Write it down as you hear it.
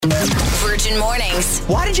Virgin Mornings.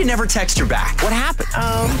 Why did you never text her back? What happened?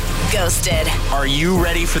 Ghosted. Are you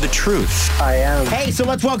ready for the truth? I am. Hey, so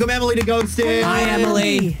let's welcome Emily to Ghosted. Hi,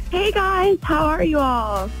 Emily. Hey guys, how are you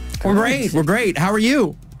all? We're great. We're great. How are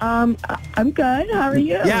you? I'm good. How are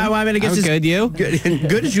you? Yeah, well, I mean, I guess I'm it's good, you?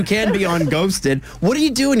 good as you can be on Ghosted. What are you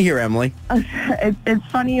doing here, Emily? It's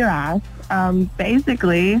funny you ask.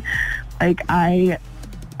 Basically, I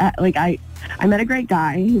met a great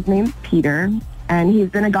guy. His name's Peter, and he's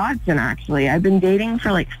been a godsend, actually. I've been dating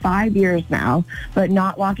for 5 years now, but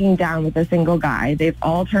not locking down with a single guy. They've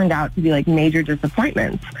all turned out to be major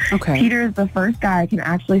disappointments. Okay. Peter is the first guy I can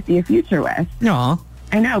actually see a future with. Aw.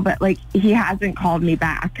 I know, but he hasn't called me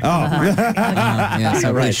back. Oh. Yeah,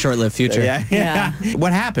 so really short-lived future. Yeah.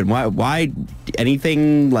 What happened? Why?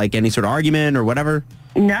 Anything, any sort of argument or whatever?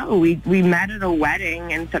 No, we met at a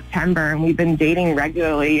wedding in September, and we've been dating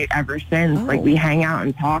regularly ever since. We hang out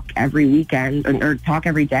and talk every weekend, or talk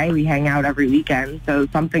every day. We hang out every weekend, so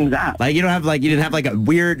something's up. You didn't have a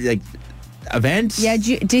weird event? Yeah,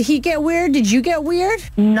 did he get weird? Did you get weird?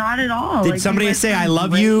 Not at all. Did somebody say "I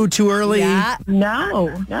love you" too early? Yeah.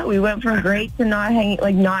 No. We went from great to not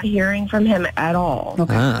hearing from him at all.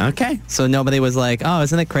 Okay. So nobody was like, oh,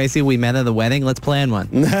 isn't it crazy we met at the wedding? Let's plan one.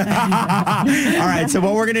 All right, so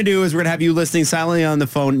what we're going to do is we're going to have you listening silently on the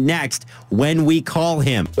phone next when we call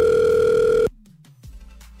him.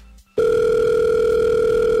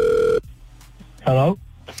 Hello?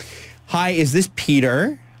 Hi, is this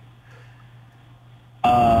Peter?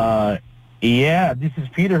 Yeah, this is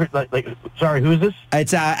Peter. Sorry, who is this?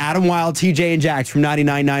 It's Adam Wilde, TJ, and Jax from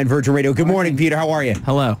 99.9 Virgin Radio. Good morning, Peter. How are you?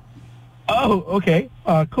 Hello. Oh, okay.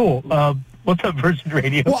 Cool. What's up, Virgin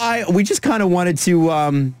Radio? Well, we just kind of wanted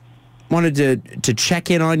to check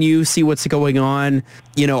in on you, see what's going on.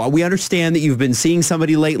 We understand that you've been seeing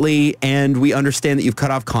somebody lately, and we understand that you've cut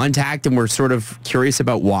off contact, and we're sort of curious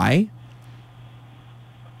about why.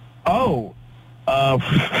 Oh. So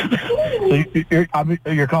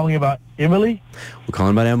you're calling about Emily? We're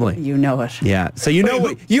calling about Emily. You know it. Yeah. So you know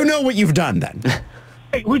what you've done then.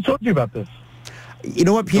 Hey, who told you about this? You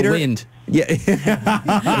know what, Peter? The wind. Yeah.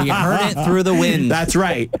 You heard it through the wind. That's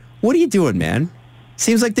right. What are you doing, man?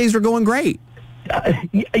 Seems like things were going great.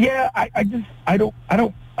 Yeah, I don't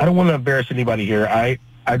want to embarrass anybody here. I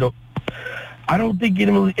don't think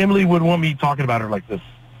Emily would want me talking about her like this.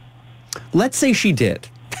 Let's say she did.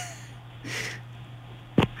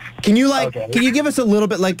 Can you Can you give us a little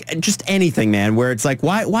bit just anything, man? Where it's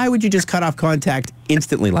why would you just cut off contact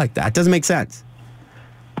instantly like that? It doesn't make sense.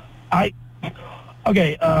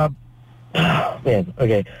 Okay. I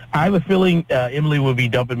have a feeling Emily will be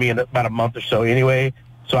dumping me in about a month or so anyway.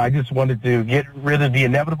 So I just wanted to get rid of the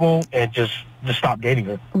inevitable and just stop dating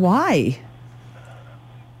her. Why?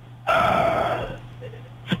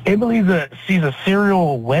 She's a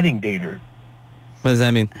serial wedding dater. What does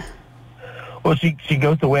that mean? Well, she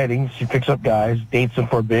goes to weddings, she picks up guys, dates them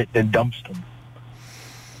for a bit, then dumps them.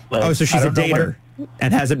 So she's a dater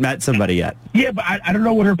and hasn't met somebody yet. Yeah, but I don't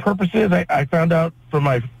know what her purpose is. I found out from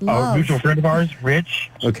my mutual friend of ours,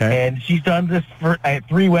 Rich. Okay. And she's done this at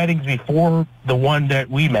 3 weddings before the one that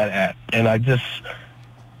we met at. And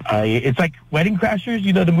it's like Wedding Crashers,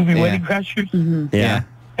 the movie Wedding Crashers? Mm-hmm. Yeah.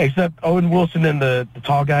 Except Owen Wilson and the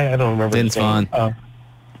tall guy, I don't remember Vince his name. Vaughn.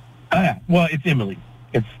 Yeah. Well, it's Emily.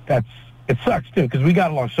 It sucks, too, because we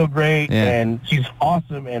got along so great, and she's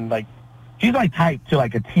awesome, and, she's, typed to, a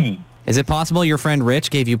T. Is it possible your friend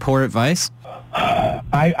Rich gave you poor advice?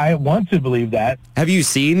 I want to believe that. Have you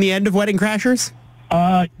seen the end of Wedding Crashers?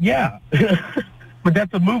 Yeah. But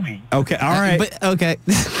that's a movie. Okay, all right. Okay.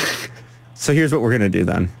 So here's what we're going to do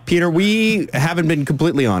then. Peter, we haven't been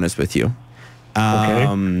completely honest with you.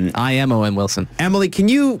 Okay. I am Owen Wilson. Emily, can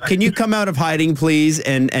you come out of hiding, please,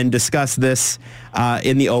 and discuss this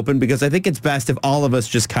in the open? Because I think it's best if all of us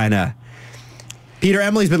just kind of... Peter,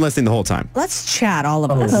 Emily's been listening the whole time. Let's chat, all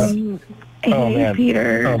of us. Hey, man.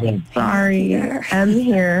 Peter. Oh, man. Sorry, I'm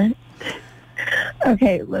here.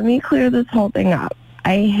 Okay, let me clear this whole thing up.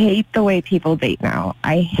 I hate the way people date now.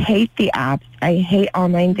 I hate the apps. I hate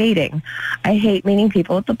online dating. I hate meeting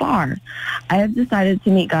people at the bar. I have decided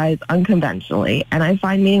to meet guys unconventionally, and I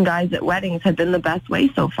find meeting guys at weddings have been the best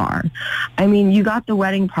way so far. I mean, you got the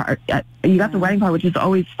wedding part. Which is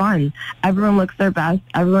always fun. Everyone looks their best.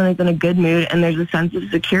 Everyone is in a good mood, and there's a sense of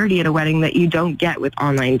security at a wedding that you don't get with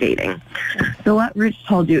online dating. So what Rich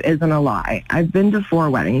told you isn't a lie. I've been to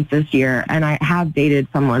 4 weddings this year, and I have dated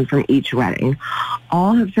someone from each wedding.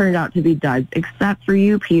 All have turned out to be duds, except for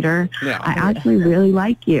you, Peter. Yeah. I actually really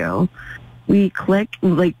like you. We click,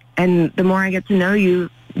 and the more I get to know you,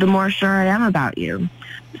 the more sure I am about you.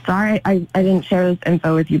 Sorry I didn't share this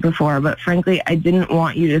info with you before, but frankly, I didn't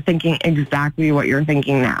want you to thinking exactly what you're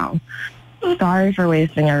thinking now. Sorry for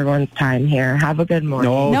wasting everyone's time here. Have a good morning.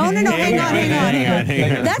 No, hang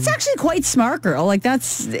on. That's actually quite smart, girl. Like,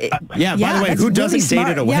 that's... Yeah, by the way, who doesn't date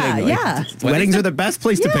at a wedding? Yeah. Weddings are the best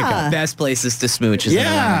place to pick up. Best places to smooch is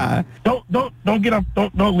Yeah. Don't get up.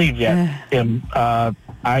 Don't leave yet, Tim.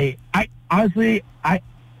 I honestly,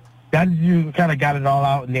 that you kind of got it all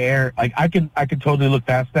out in the air. Like I can totally look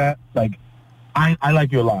past that. Like I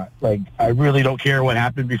like you a lot. Like I really don't care what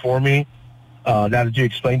happened before me. Now that you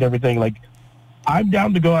explained everything, like I'm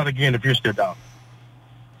down to go out again if you're still down.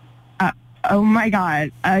 Oh my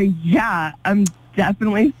God. Yeah, I'm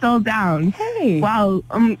definitely still down. Hey. Wow.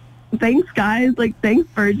 Thanks, guys. Like, thanks,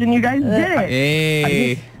 Virgin. You guys did it.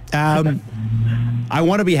 Hey. I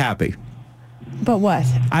want to be happy. But what?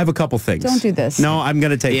 I have a couple things. Don't do this. No, I'm going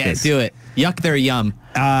to take this. Do it. Yuck their yum.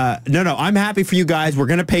 No, I'm happy for you guys. We're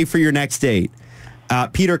going to pay for your next date.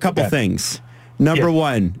 Peter, a couple things. Number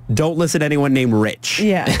one, don't listen to anyone named Rich.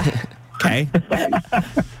 Yeah. Okay?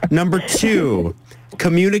 Number two,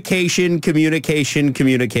 communication.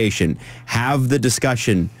 Have the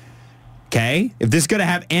discussion. Okay? If this is going to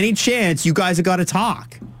have any chance, you guys have got to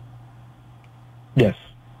talk. Yes.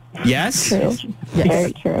 Yes? True.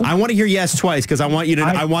 Very true. I want to hear yes twice because I want you to.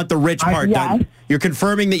 I want the Rich part done. Yes. You're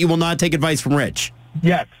confirming that you will not take advice from Rich.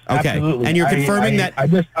 Yes. Okay. Absolutely. And you're confirming that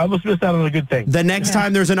I almost missed out on a good thing. the next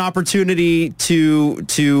time there's an opportunity to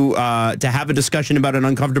have a discussion about an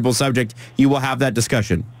uncomfortable subject, you will have that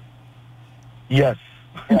discussion. Yes.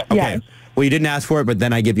 Okay. Yes. Well, you didn't ask for it, but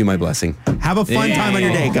then I give you my blessing. Have a fun time on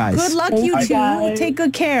your date, guys. Good luck, you Bye, two. guys. Take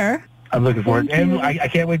good care. I'm looking forward. Thank And you. I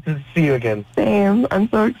can't wait to see you again. Same. I'm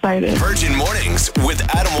so excited. Virgin Mornings with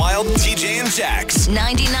Adam Wilde, TJ, and Jax.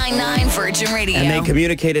 99.9 Virgin Radio. And they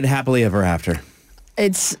communicated happily ever after.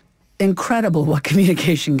 It's incredible what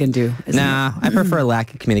communication can do. Nah, I prefer a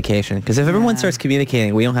lack of communication because if everyone starts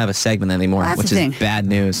communicating, we don't have a segment anymore, That's which the is thing. bad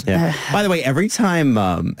news. Yeah. By the way, every time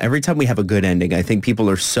we have a good ending, I think people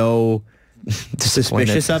are so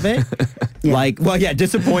suspicious of it. Like, well, yeah,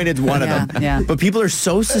 disappointed's one of them. Yeah. But people are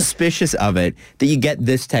so suspicious of it that you get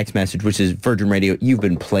this text message, which is Virgin Radio, you've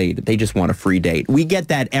been played. They just want a free date. We get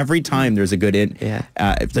that every time there's a good end. Yeah.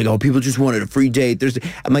 It's like, oh, people just wanted a free date.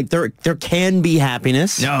 I'm like, there can be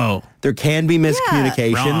happiness. No. There can be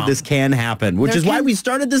miscommunication. Wrong. This can happen, which There is why can- we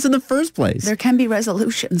started this in the first place. There can be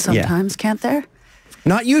resolution sometimes, can't there?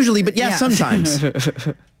 Not usually, but Yeah. sometimes.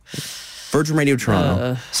 Virgin Radio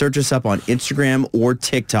Toronto. Search us up on Instagram or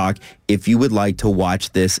TikTok if you would like to watch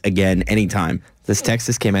this again anytime. This text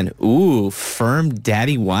just came in. Ooh, firm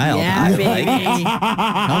Daddy Wild. Yeah, I like baby. it.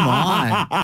 Come on.